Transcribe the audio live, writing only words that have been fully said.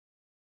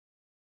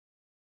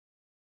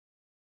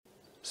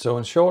So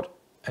in short,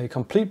 a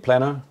complete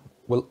planner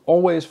will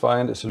always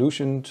find a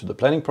solution to the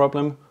planning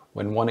problem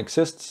when one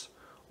exists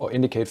or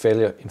indicate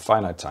failure in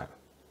finite time.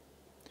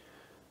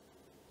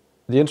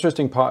 The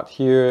interesting part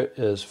here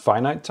is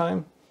finite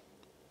time,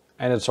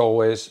 and it's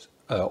always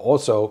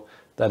also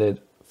that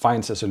it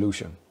finds a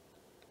solution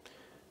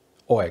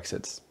or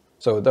exits.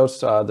 So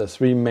those are the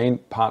three main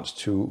parts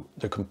to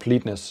the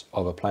completeness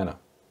of a planner.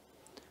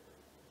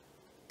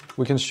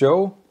 We can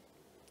show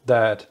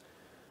that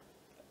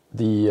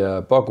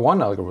the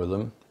Bug1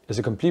 algorithm is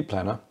a complete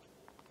planner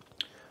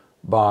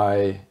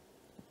by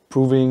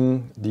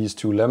proving these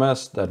two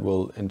lemmas that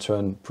will in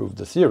turn prove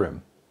the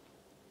theorem.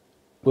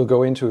 We'll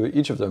go into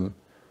each of them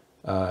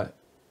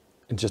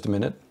in just a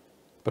minute.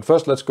 But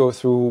first let's go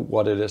through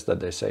what it is that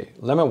they say.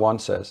 Lemma 1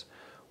 says,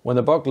 when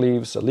the bug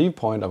leaves a leave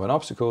point of an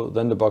obstacle,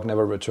 then the bug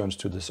never returns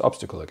to this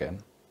obstacle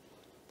again.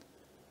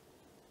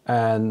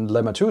 And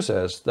lemma 2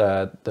 says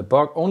that the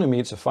bug only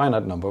meets a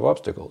finite number of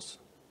obstacles.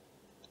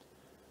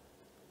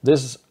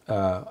 This,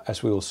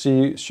 as we will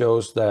see,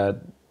 shows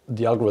that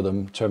the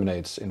algorithm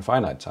terminates in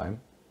finite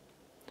time.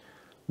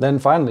 Then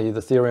finally,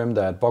 the theorem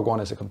that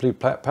Bug1 is a complete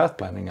path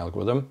planning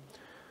algorithm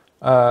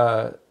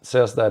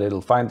says that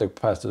it'll find the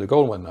path to the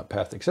goal when a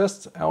path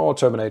exists, or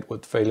terminate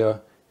with failure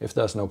if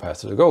there's no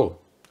path to the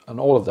goal. And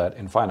all of that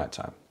in finite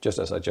time, just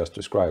as I just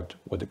described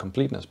with the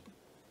completeness.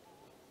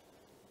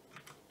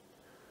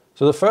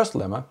 So the first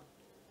lemma,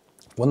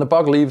 when the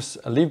bug leaves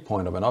a leave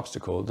point of an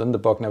obstacle, then the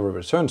bug never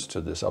returns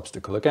to this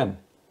obstacle again.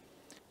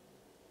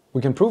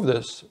 We can prove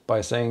this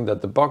by saying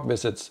that the bug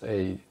visits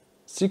a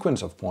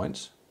sequence of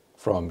points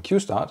from Q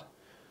start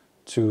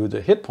to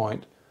the hit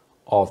point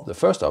of the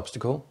first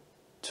obstacle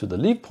to the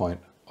leave point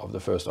of the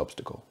first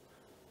obstacle.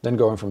 Then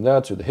going from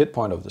there to the hit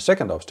point of the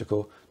second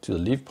obstacle to the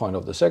leave point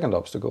of the second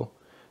obstacle,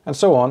 and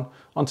so on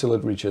until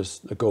it reaches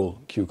the goal,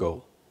 Q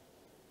goal.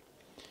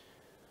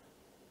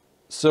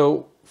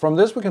 So from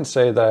this we can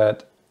say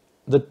that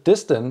the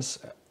distance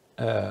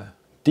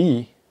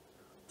d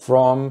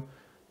from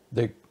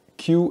the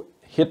Q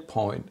hit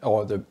point,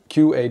 or the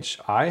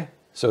QHI,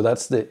 so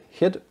that's the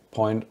hit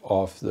point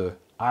of the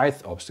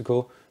ith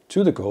obstacle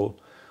to the goal,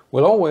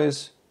 will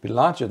always be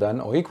larger than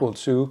or equal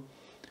to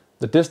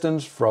the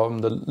distance from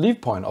the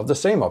leave point of the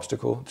same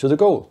obstacle to the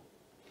goal.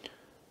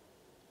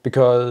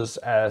 Because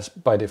as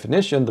by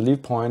definition, the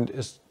leave point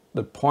is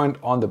the point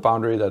on the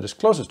boundary that is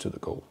closest to the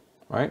goal,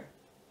 right?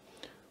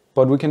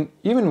 But we can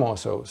even more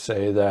so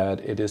say that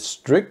it is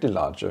strictly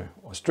larger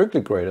or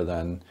strictly greater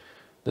than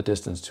the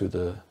distance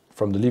to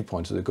from the leave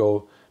point to the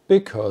goal,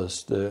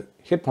 because the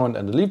hit point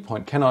and the leave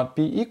point cannot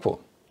be equal.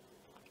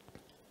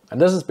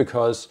 And this is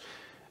because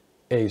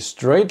a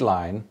straight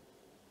line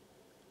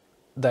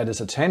that is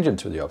a tangent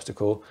to the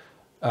obstacle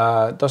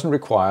doesn't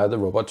require the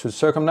robot to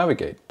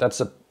circumnavigate.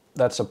 That's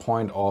a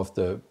point of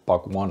the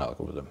Bug1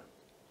 algorithm.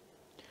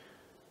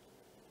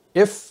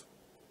 If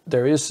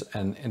there is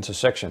an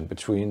intersection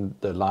between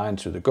the line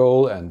to the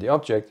goal and the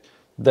object,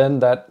 then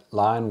that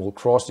line will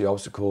cross the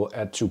obstacle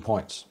at 2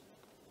 points,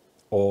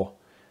 or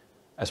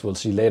as we'll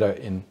see later,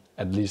 in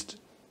at least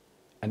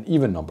an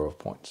even number of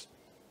points.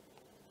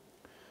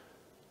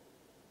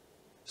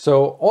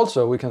 So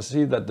also we can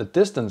see that the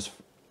distance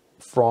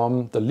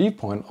from the leave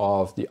point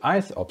of the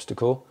ith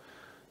obstacle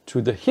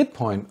to the hit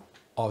point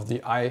of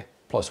the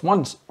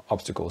i+1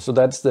 obstacle, so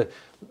that's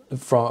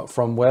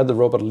from where the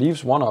robot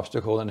leaves one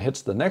obstacle and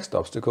hits the next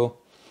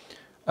obstacle,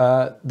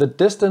 the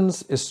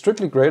distance is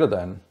strictly greater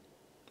than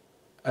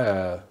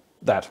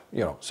that,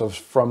 so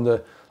from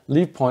the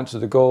leave point to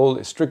the goal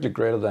is strictly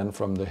greater than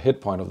from the hit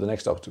point of the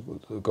next obstacle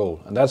to the goal.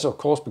 And that's of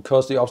course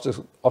because the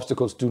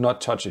obstacles do not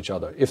touch each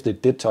other. If they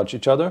did touch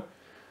each other,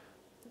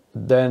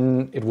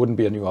 then it wouldn't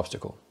be a new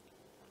obstacle.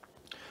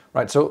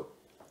 Right, so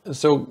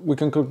we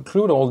can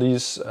conclude all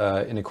these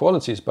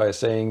inequalities by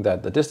saying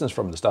that the distance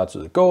from the start to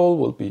the goal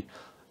will be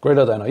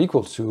greater than or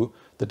equal to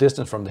the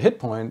distance from the hit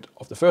point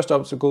of the first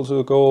obstacle to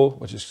the goal,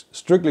 which is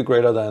strictly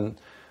greater than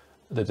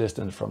the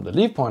distance from the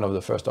leave point of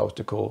the first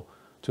obstacle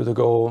to the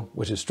goal,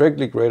 which is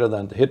strictly greater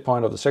than the hit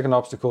point of the second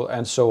obstacle,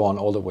 and so on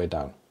all the way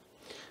down.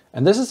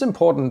 And this is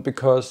important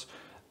because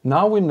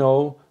now we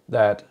know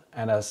that,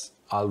 and as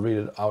I'll read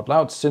it out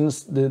loud,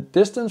 since the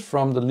distance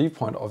from the leave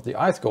point of the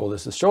ith goal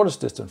is the shortest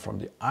distance from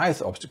the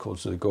ith obstacle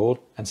to the goal,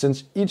 and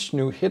since each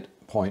new hit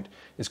point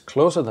is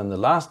closer than the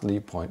last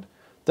leave point,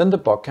 then the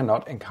bug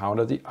cannot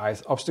encounter the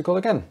ith obstacle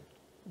again.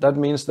 That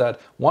means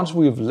that once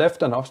we've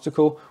left an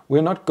obstacle,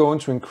 we're not going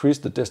to increase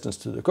the distance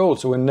to the goal,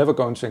 so we're never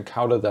going to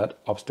encounter that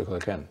obstacle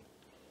again.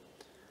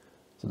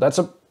 So that's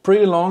a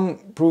pretty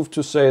long proof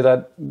to say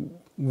that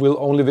we'll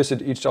only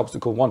visit each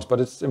obstacle once, but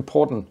it's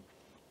important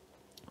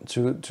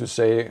to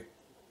say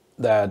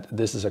that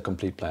this is a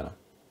complete planner.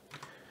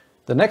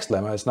 The next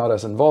lemma is not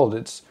as involved.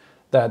 It's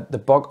that the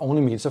bug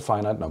only meets a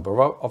finite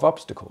number of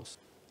obstacles.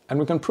 And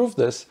we can prove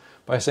this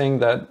by saying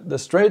that the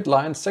straight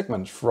line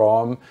segment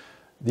from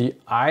the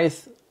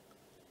ith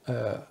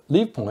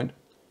leave point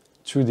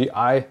to the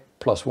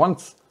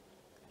i+1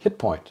 hit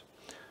point,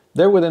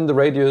 they're within the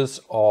radius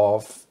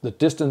of the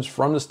distance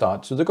from the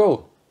start to the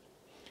goal,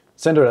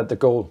 centered at the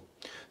goal.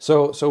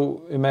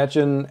 So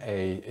imagine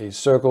a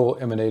circle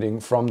emanating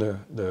from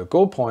the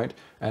goal point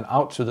and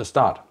out to the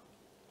start.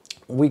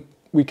 We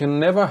can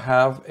never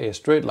have a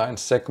straight line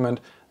segment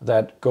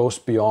that goes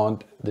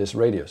beyond this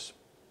radius.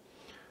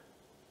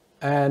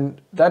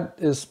 And that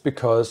is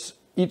because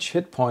each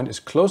hit point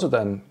is closer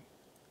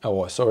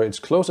it's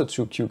closer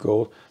to Q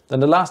goal than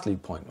the last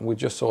lead point. We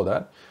just saw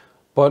that.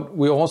 But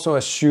we also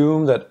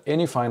assume that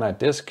any finite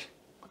disk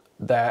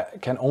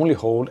that can only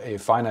hold a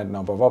finite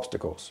number of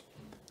obstacles.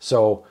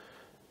 So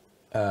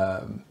we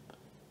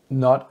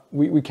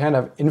can't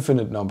have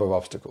infinite number of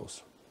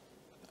obstacles.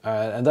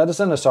 And that is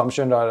an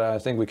assumption that I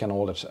think we can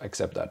all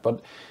accept that.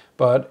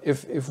 But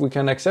if we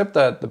can accept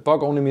that the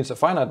bug only meets a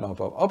finite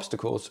number of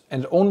obstacles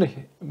and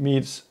only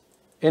meets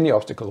any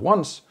obstacle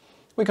once,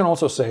 we can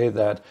also say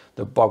that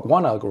the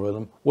Bug1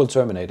 algorithm will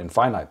terminate in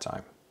finite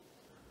time.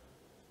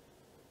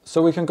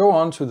 So we can go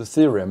on to the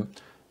theorem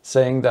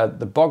saying that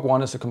the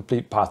Bug1 is a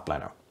complete path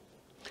planner.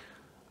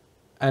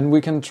 And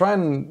we can try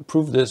and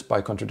prove this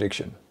by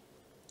contradiction.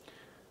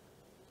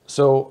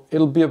 So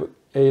it'll be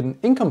an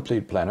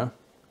incomplete planner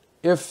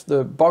if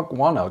the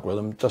Bug1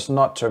 algorithm does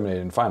not terminate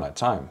in finite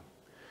time.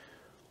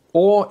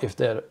 Or if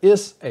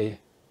there's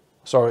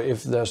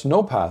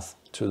no path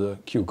to the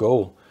Q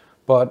goal,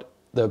 but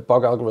the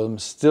bug algorithm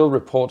still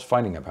reports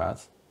finding a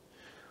path.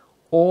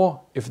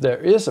 Or if there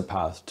is a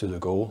path to the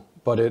goal,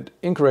 but it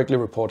incorrectly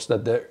reports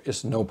that there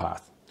is no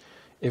path.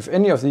 If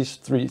any of these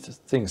three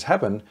things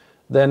happen,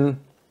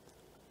 then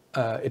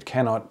it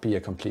cannot be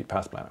a complete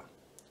path planner.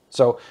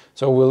 So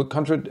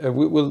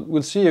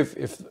we'll see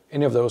if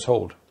any of those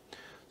hold.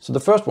 So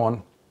the first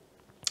one,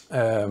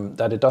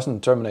 that it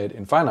doesn't terminate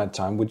in finite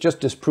time, we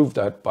just disproved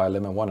that by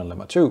lemma 1 and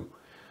lemma 2.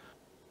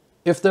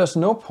 If there's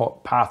no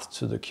path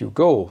to the Q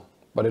goal,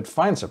 but it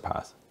finds a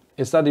path,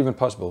 is that even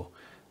possible?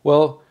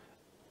 Well,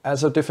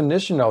 as a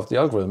definition of the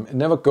algorithm, it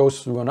never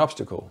goes through an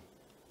obstacle.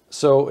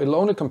 So it'll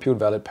only compute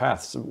valid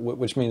paths,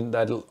 which means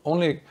that it'll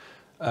only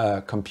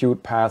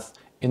compute path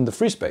in the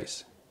free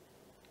space.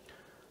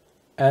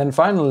 And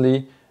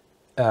finally,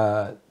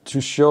 to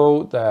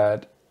show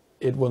that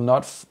it will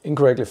not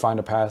incorrectly find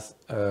a path,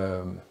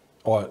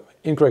 or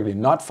incorrectly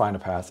not find a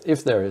path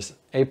if there is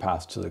a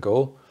path to the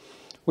goal,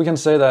 we can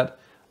say that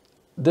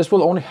this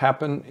will only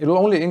happen, it will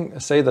only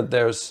say that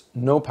there's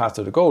no path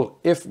to the goal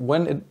if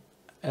when it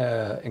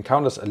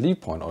encounters a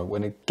leave point, or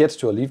when it gets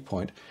to a leave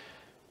point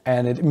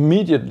and it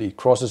immediately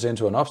crosses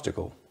into an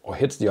obstacle or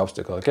hits the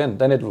obstacle again,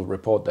 then it will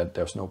report that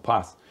there's no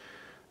path.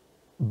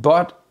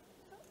 But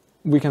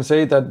we can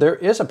say that there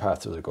is a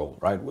path to the goal,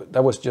 right?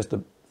 That was just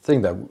the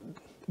thing that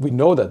we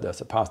know that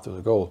there's a path to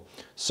the goal.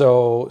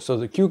 So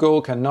the Q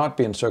goal cannot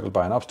be encircled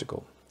by an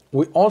obstacle.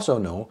 We also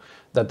know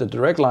that the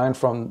direct line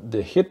from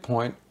the hit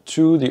point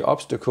to the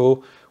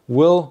obstacle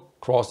will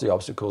cross the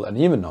obstacle an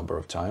even number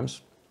of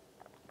times.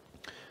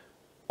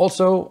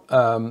 Also,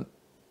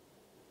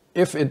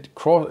 if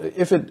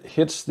it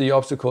hits the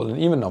obstacle an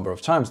even number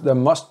of times, there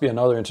must be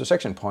another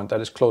intersection point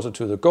that is closer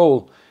to the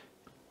goal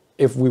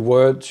if we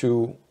were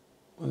to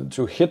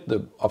hit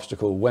the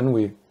obstacle when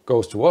we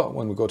go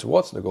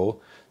towards the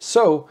goal.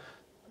 So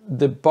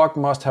the bug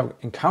must have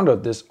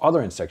encountered this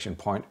other intersection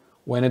point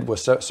when it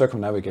was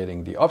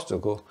circumnavigating the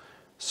obstacle.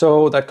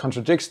 So that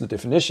contradicts the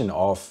definition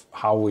of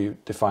how we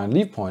define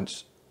leave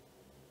points,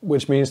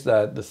 which means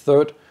that the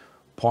third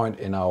point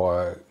in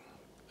our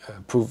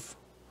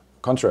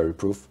contrary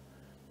proof,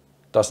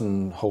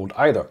 doesn't hold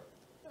either.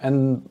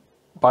 And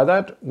by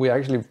that, we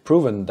actually have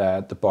proven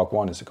that the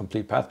Bug1 is a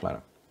complete path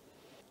planner.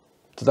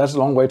 So that's a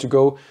long way to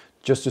go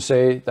just to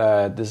say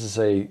that this is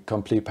a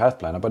complete path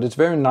planner. But it's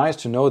very nice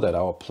to know that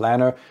our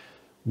planner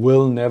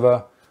will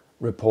never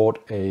report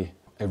a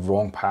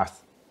wrong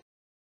path.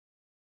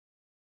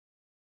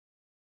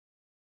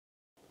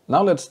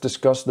 Now let's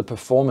discuss the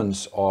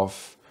performance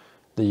of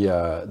the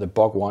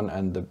Bug1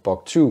 and the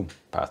Bug2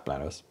 path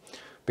planners.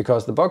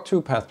 Because the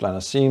Bug2 path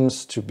planner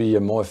seems to be a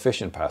more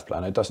efficient path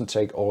planner. It doesn't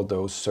take all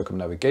those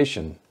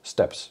circumnavigation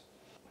steps.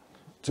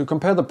 To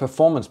compare the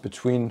performance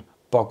between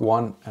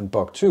Bug1 and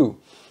Bug2,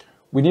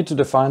 we need to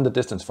define the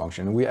distance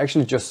function. We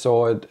actually just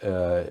saw it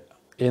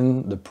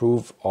in the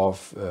proof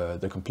of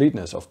the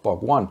completeness of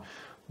Bug1.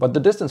 But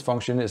the distance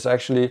function is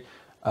actually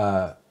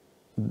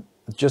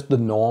just the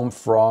norm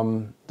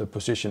from the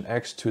position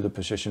x to the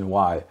position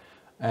y.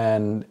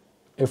 And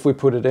if we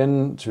put it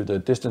into the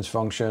distance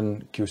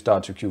function q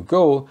start to q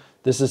goal,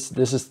 this is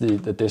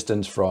the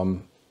distance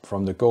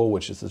from the goal,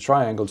 which is the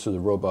triangle, to the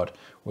robot,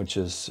 which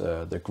is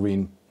the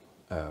green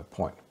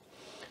point.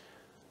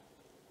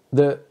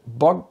 The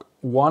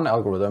Bug1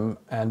 algorithm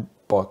and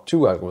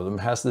Bug2 algorithm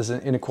has this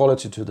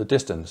inequality to the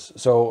distance.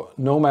 So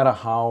no matter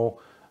how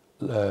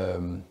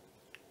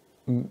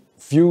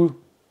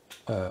few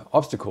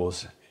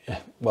obstacles,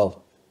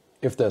 well,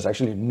 if there's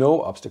actually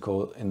no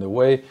obstacle in the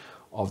way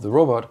of the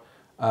robot,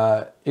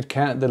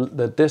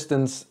 the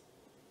distance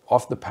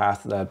of the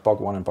path that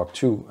Bug1 and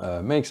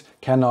Bug2 makes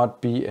cannot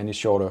be any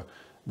shorter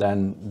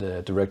than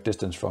the direct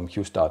distance from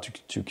Q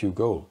start to Q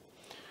goal.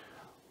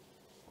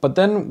 But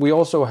then we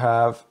also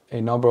have a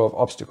number of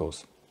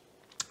obstacles.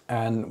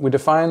 And we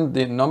define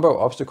the number of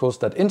obstacles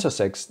that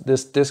intersects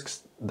this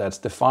disk that's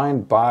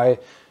defined by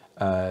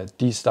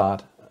d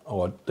start,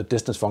 or the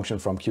distance function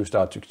from q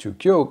start to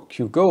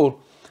q goal.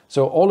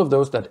 So all of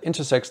those that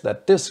intersects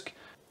that disk,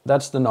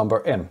 that's the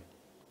number n.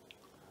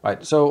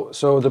 Right. So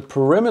the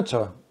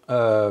perimeter.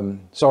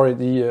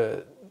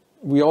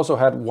 We also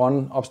had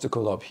one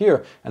obstacle up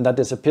here, and that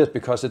disappears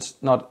because it's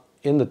not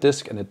in the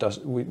disk, and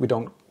we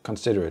don't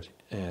consider it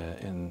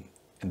in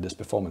this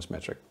performance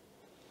metric.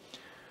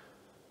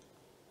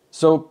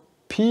 So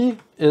P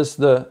is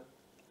the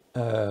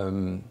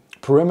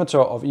perimeter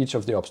of each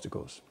of the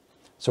obstacles.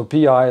 So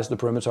Pi is the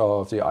perimeter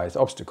of the ith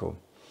obstacle.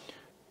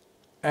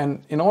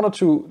 And in order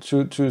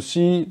to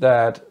see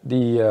that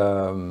the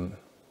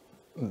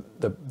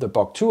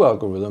Bug2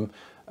 algorithm,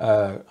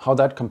 how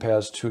that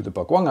compares to the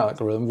Bug1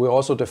 algorithm, we're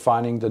also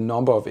defining the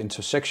number of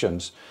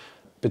intersections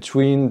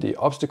between the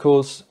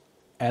obstacles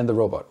and the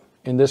robot.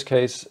 In this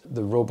case,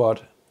 the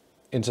robot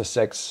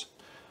intersects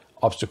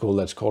obstacle,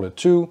 let's call it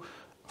 2,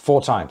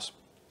 4 times.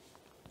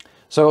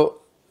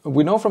 So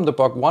we know from the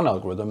Bug1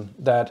 algorithm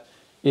that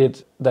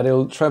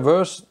it'll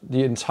traverse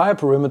the entire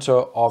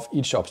perimeter of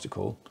each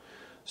obstacle.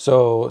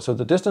 So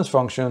the distance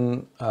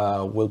function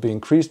will be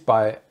increased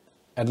by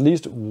at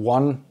least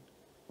 1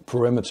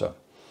 perimeter.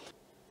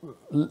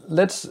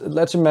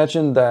 Let's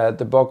imagine that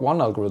the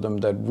Bug1 algorithm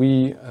that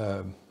we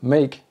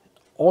make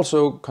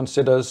also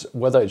considers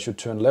whether it should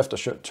turn left or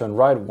should turn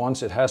right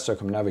once it has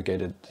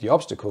circumnavigated the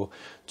obstacle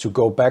to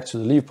go back to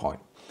the leave point.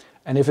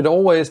 And if it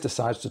always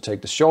decides to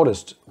take the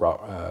shortest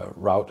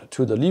route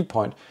to the leave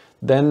point,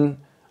 then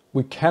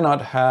we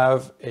cannot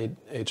have a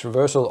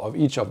traversal of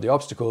each of the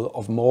obstacles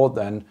of more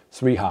than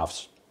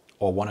 3/2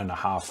 or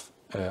 1.5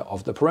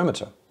 of the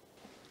perimeter.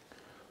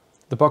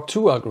 The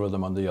Bug2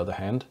 algorithm, on the other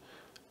hand,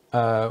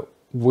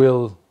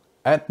 will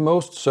at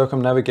most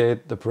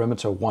circumnavigate the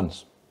perimeter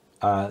once,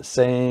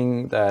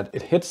 saying that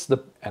it hits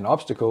an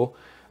obstacle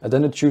and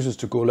then it chooses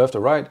to go left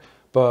or right,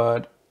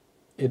 but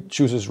it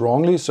chooses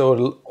wrongly, so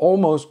it'll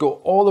almost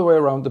go all the way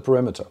around the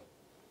perimeter.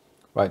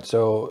 Right,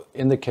 so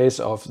in the case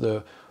of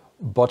the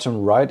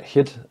bottom right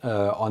hit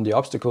on the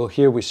obstacle,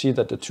 here we see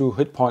that the 2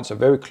 hit points are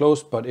very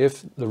close, but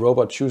if the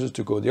robot chooses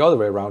to go the other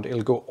way around,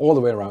 it'll go all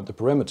the way around the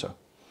perimeter.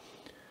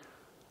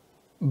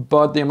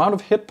 But the amount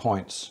of hit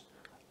points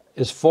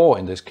is 4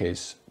 in this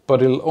case,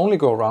 but it'll only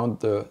go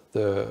around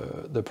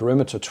the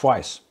perimeter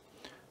twice,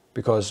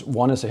 because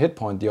one is a hit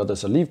point, the other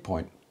is a leave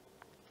point.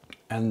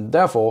 And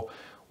therefore,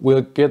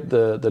 we'll get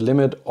the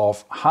limit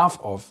of half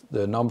of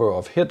the number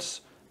of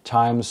hits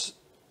times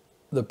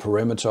the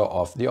perimeter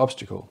of the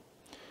obstacle.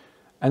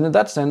 And in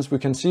that sense, we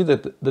can see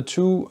that the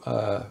two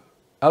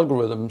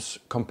algorithms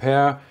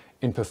compare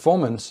in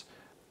performance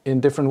in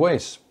different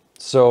ways.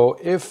 So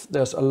if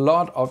there's a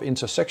lot of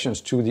intersections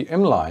to the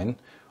M-line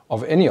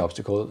of any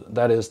obstacle,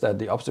 that is that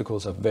the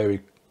obstacles are very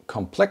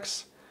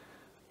complex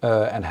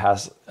and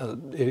has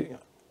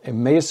a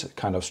maze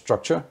kind of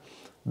structure,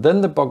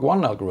 then the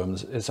Bug1 algorithm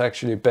is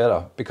actually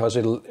better, because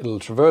it'll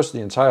traverse the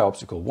entire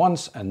obstacle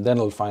once and then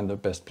it'll find the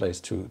best place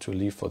to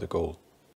leave for the goal.